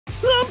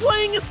I'm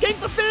playing Escape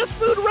the Fast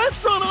Food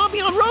Restaurant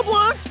Obby on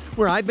Roblox,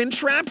 where I've been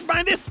trapped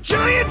by this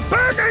giant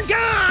burger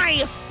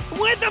guy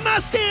with a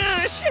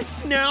mustache.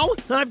 Now,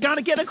 I've got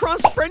to get across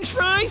french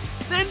fries,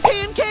 then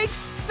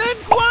pancakes, then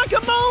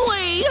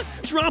guacamole.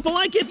 Drop a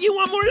like if you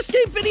want more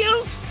escape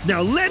videos.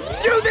 Now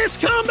let's do this,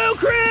 combo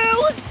crew!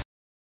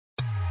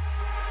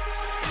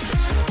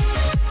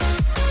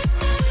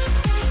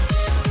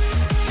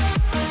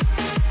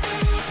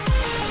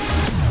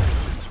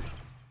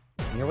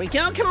 Here we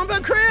go,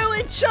 combo crew,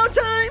 it's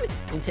showtime!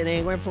 And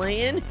today we're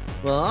playing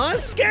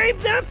Escape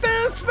the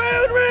Fast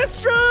Food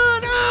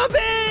Restaurant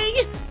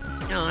Obby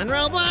on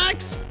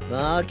Roblox.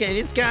 Okay,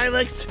 this guy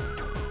looks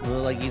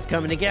like he's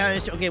coming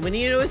together. Okay, we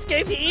need to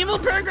escape the evil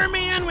burger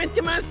man with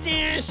the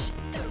mustache.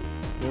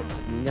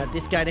 We got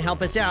this guy to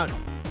help us out.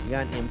 We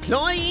got an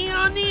employee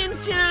on the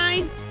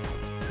inside.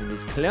 And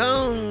his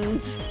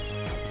clones.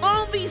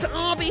 All these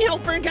Obby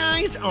helper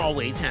guys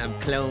always have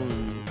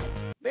clones.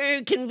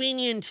 Very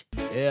convenient.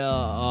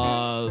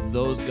 Yeah,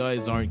 those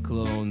guys aren't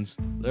clones.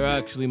 They're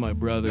actually my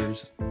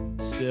brothers.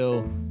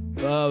 Still,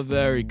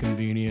 very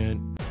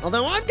convenient.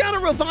 Although I've got a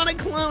robotic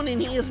clone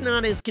and he is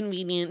not as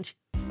convenient.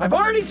 I've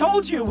already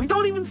told you, we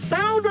don't even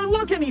sound or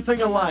look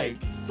anything alike.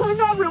 So I'm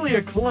not really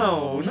a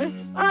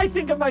clone. I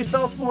think of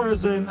myself more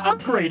as an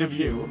upgrade of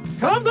you.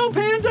 Combo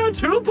Panda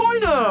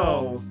 2.0!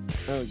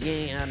 Oh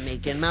yeah, I'm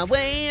making my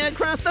way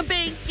across the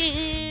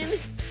bacon.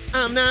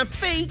 I'm not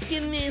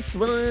faking this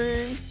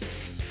one.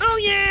 Oh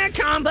yeah,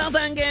 combo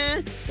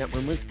bunga! That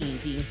one was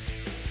easy.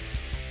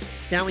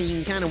 That one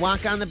you can kind of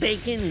walk on the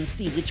bacon and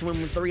see which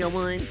one was the real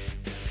one.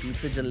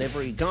 Pizza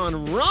delivery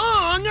gone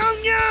wrong!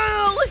 Oh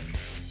no!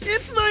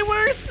 It's my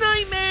worst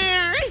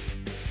nightmare!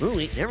 Oh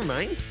wait, never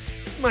mind.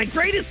 It's my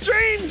greatest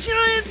dream,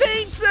 giant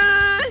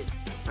pizza!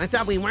 I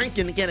thought we weren't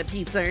gonna get a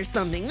pizza or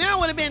something. That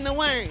would have been the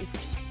worst.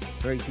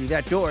 Hurry through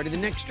that door to the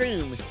next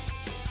room.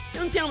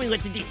 Don't tell me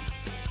what to do.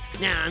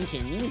 Nah, I'm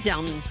kidding. You can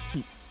tell me.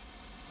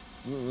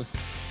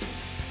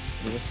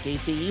 We'll escape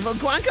the evil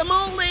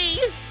guacamole!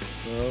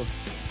 Oh,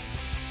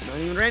 not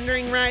even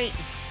rendering right.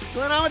 What's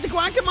going on with the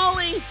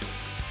guacamole?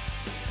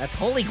 That's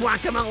holy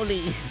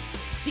guacamole.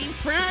 Deep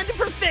fried to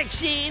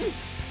perfection.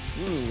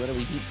 Ooh, what are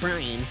we deep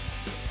frying?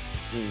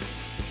 Ooh,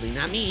 hopefully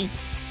not me.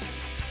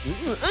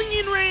 Ooh,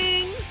 onion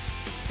rings!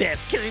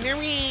 Best kind of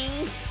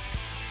rings.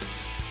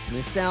 I'm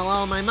gonna sell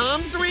all my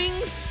mom's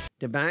rings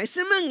to buy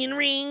some onion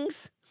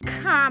rings.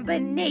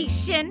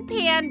 Combination,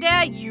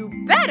 Panda, you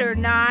better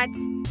not.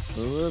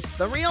 Oh, it's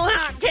the real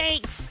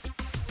hotcakes.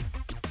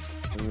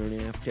 We're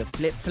gonna have to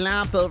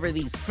flip-flop over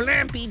these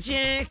floppy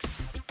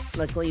jacks.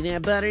 Luckily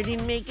that butter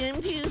didn't make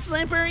them too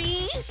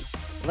slippery.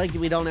 Like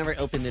we don't ever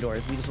open the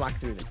doors, we just walk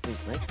through them. Wait,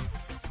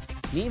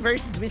 what? Me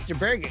versus Mr.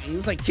 Burger. He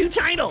was like 2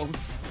 titles.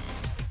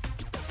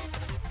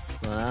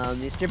 Well,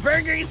 Mr.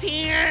 Burger's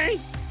here.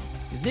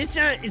 Is this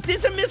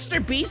a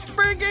Mr. Beast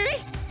burger?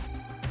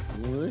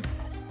 Ooh.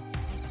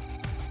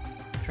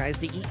 Tries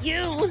to eat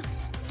you. Oh,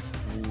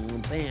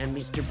 man,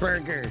 Mr.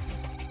 Burger.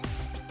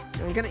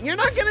 You're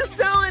not gonna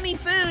sell any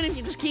food if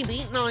you just keep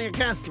eating all your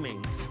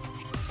customers.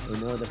 Oh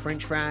no, the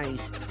french fries.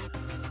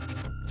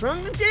 What's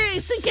wrong with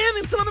this? Again,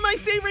 it's one of my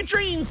favorite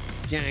dreams.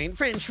 Giant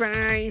french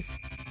fries.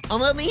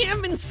 Although they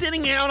have been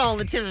sitting out all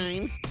the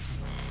time.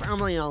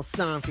 Probably all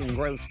soft and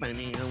gross by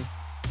now.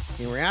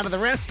 Okay, we're out of the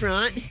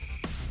restaurant.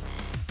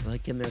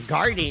 Like in their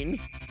garden.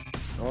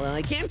 Well,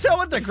 I can't tell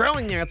what they're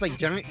growing there. It's like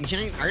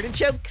giant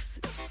artichokes.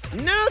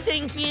 No,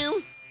 thank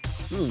you.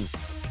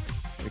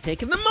 We're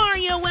taking the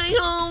Mario way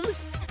home.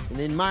 And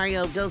then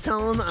Mario goes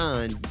home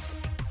on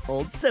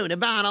old soda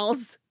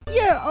bottles.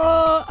 Yeah,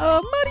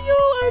 Mario,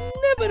 I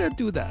never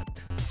do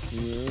that.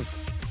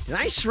 Did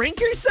I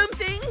shrink or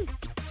something?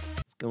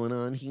 What's going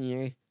on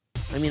here?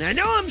 I mean, I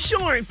know I'm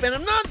short, but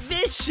I'm not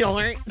this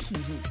short.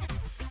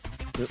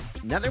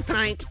 Another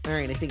pint. All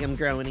right, I think I'm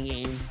growing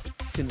again.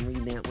 Couldn't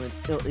read that one.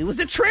 Oh, it was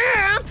a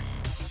trap!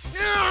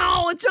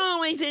 No, it's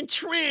always a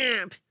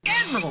trap!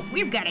 Admiral,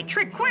 we've got a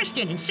trick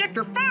question in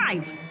Sector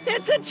 5.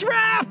 It's a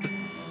trap!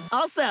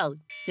 Also,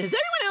 does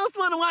anyone else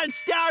want to watch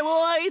Star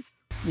Wars?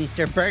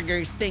 Mr.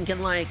 Burger's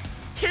thinking like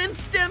 10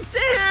 steps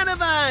ahead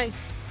of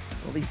us.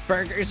 All these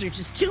burgers are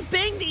just too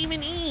big to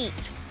even eat.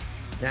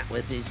 That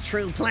was his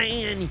true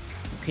plan. You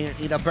can't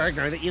eat a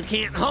burger that you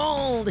can't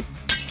hold.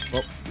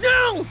 Oh,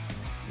 no!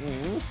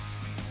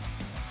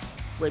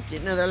 Slipped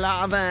into the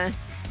lava.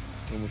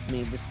 Almost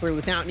made this through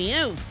without any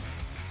oofs.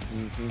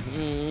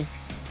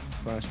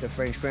 Cross the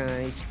french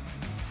fries.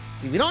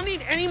 See, we don't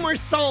need any more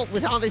salt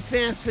with all this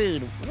fast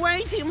food.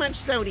 Way too much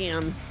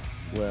sodium.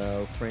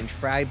 Whoa, french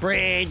fry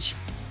bridge.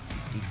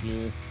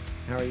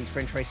 How are these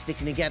french fries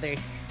sticking together?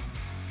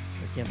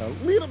 Let's have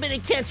a little bit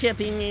of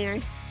ketchup in there.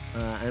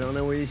 I don't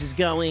know where this is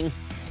going.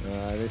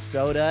 The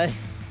soda is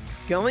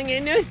going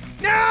into...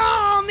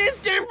 No,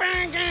 Mr.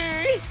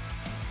 Burger!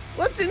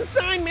 What's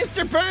inside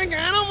Mr. Burger?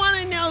 I don't want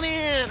to know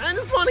that. I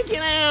just want to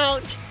get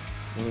out.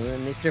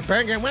 Mr.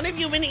 Burger, what have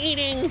you been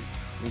eating?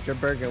 Mr.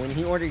 Burger, when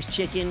he orders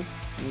chicken,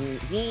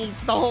 he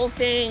eats the whole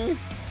thing.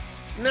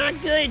 It's not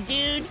good,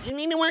 dude. You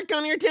need to work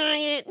on your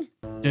diet.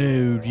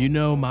 Dude, you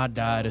know my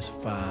diet is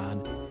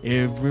fine.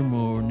 Every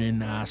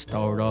morning I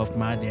start off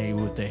my day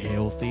with a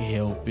healthy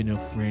helping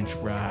of french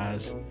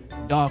fries.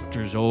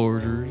 Doctor's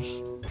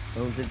orders.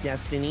 Bones of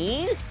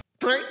Destiny,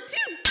 part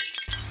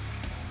 2.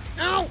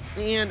 Oh,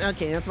 and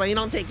okay, that's why you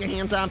don't take your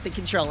hands off the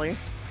controller.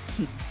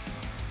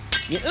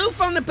 You oof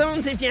on the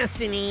Bones of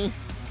Destiny.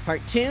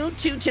 Part 2,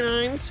 2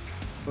 times.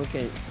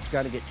 Okay, it's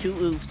gotta get 2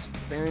 oofs.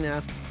 Fair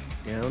enough.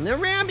 Down the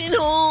rabbit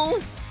hole.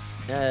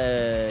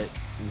 There's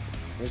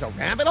a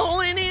rabbit hole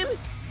in him?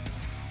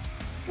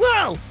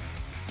 Whoa!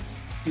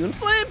 It's doing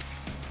flips.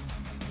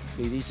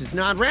 Okay, this is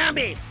not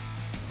rabbits.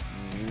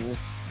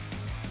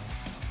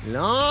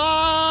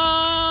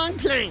 Long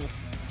plank.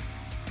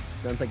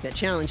 Sounds like that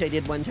challenge I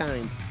did one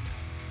time.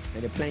 I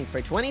had a plank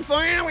for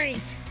 24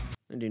 hours.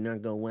 That did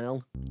not go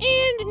well.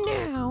 And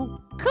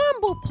now,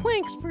 Combo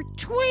planks for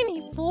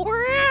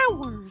 24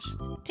 hours.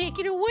 Take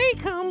it away,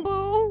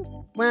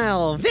 Combo.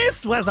 Well,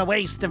 this was a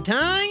waste of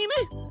time.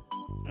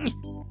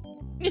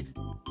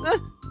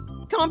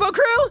 Combo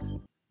crew,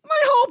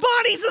 my whole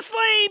body's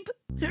asleep.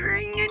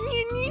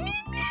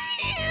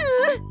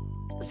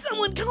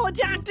 Someone call a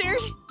doctor,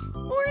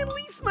 or at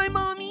least my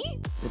mommy.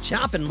 The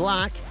chopping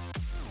block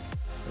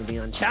will be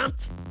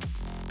unchopped.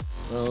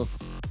 Well,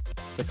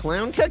 it's a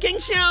clown cooking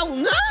show.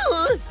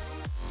 No,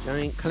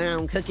 giant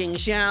clown cooking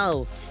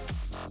show.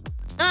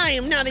 I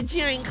am not a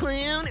giant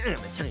clown. I'm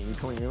a tiny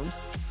clown.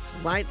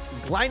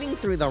 Gliding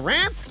through the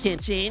rat's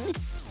kitchen.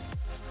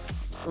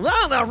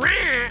 Whoa, the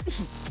rat!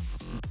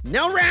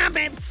 No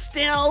rabbits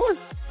still.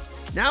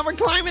 Now we're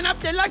climbing up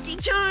to Lucky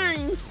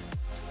Charms.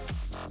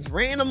 It's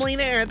randomly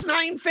there. It's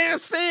not even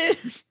fast food.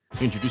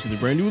 Introducing the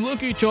brand new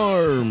Lucky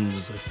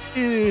Charms.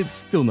 It's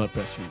still not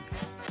fast food.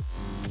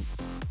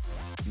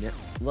 No,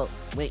 well,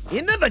 wait.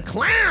 Into the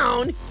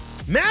clown?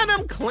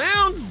 Madam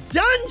Clown's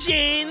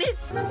dungeon?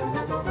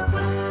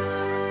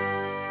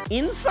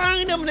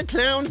 Inside of the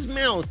clown's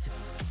mouth,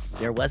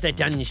 there was a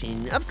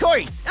dungeon. Of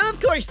course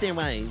there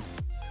was.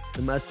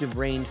 It must have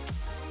rained.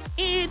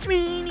 It's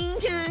raining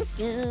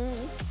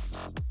tacos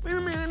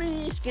from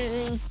outer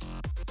sky.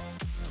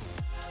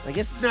 I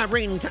guess it's not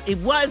raining. It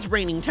was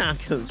raining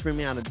tacos from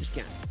out of the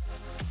sky.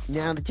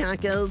 Now the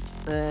tacos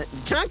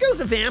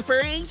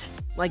evaporate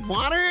like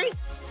water. I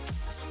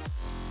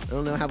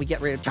don't know how we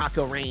get rid of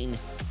taco rain.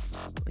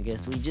 I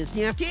guess we just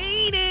have to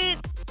eat it.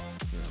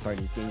 This part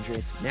is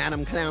dangerous.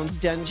 Madam Clown's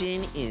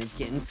dungeon is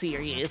getting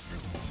serious.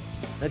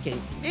 Okay,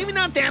 maybe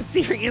not that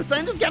serious.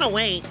 I'm just gonna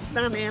wait. It's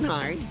not that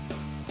hard.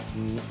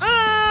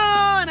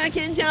 Oh, and I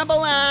can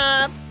double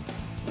up.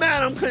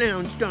 Madam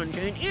Clown's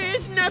dungeon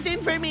is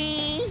nothing for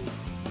me.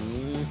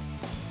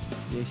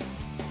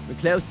 We're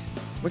close.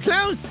 We're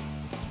close.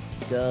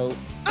 Let's go.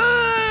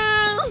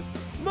 Oh,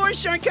 more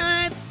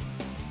shortcuts.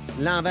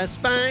 Lava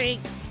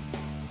spikes.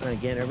 I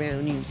get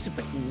around you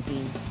super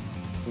easy.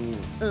 Ooh,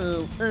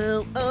 oh,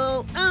 oh,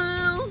 oh,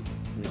 oh.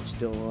 Which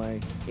door?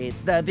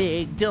 It's the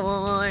big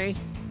door.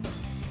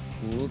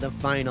 Ooh, the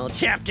final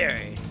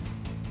chapter.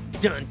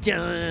 Dun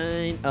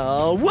dun.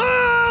 Oh,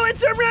 whoa,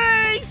 it's a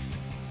race.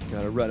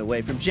 Gotta run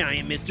away from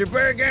giant Mr.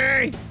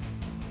 Burger.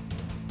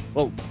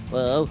 Whoa,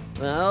 whoa,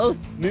 whoa,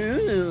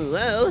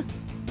 whoa.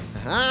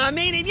 I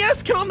made it,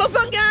 yes, Combo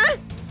Bunga.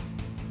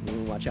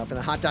 Ooh, watch out for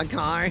the hot dog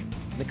car.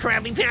 The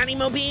Krabby Patty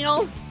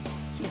mobile.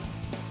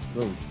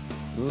 Whoa,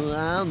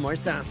 whoa, more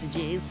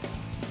sausages.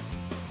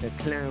 The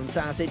clown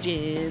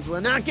sausages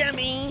will not get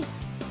me.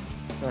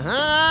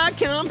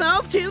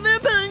 Combo to the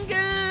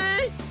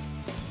bunga.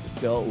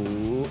 Let's go.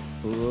 Ooh,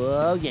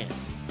 oh,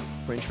 yes.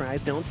 French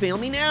fries, don't fail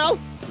me now.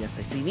 Yes,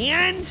 I see the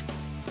end.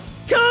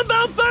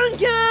 Combo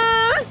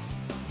bunga.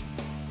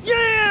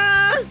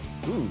 Yeah!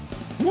 Ooh.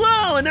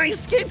 Whoa, and I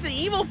escaped the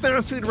evil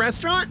fast food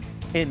restaurant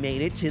and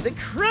made it to the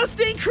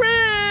Krusty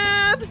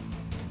Krab!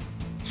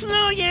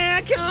 Oh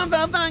yeah,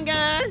 Combo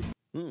Bunga!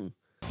 Oh,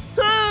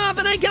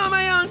 but I got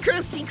my own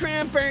Krusty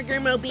Krab burger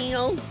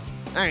mobile.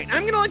 Alright,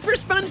 I'm gonna look for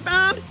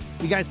SpongeBob.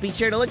 You guys be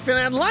sure to look for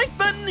that like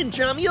button and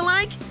drop me a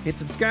like. Hit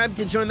subscribe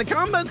to join the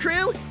Combo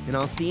crew, and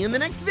I'll see you in the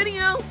next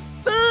video.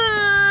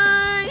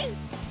 Bye!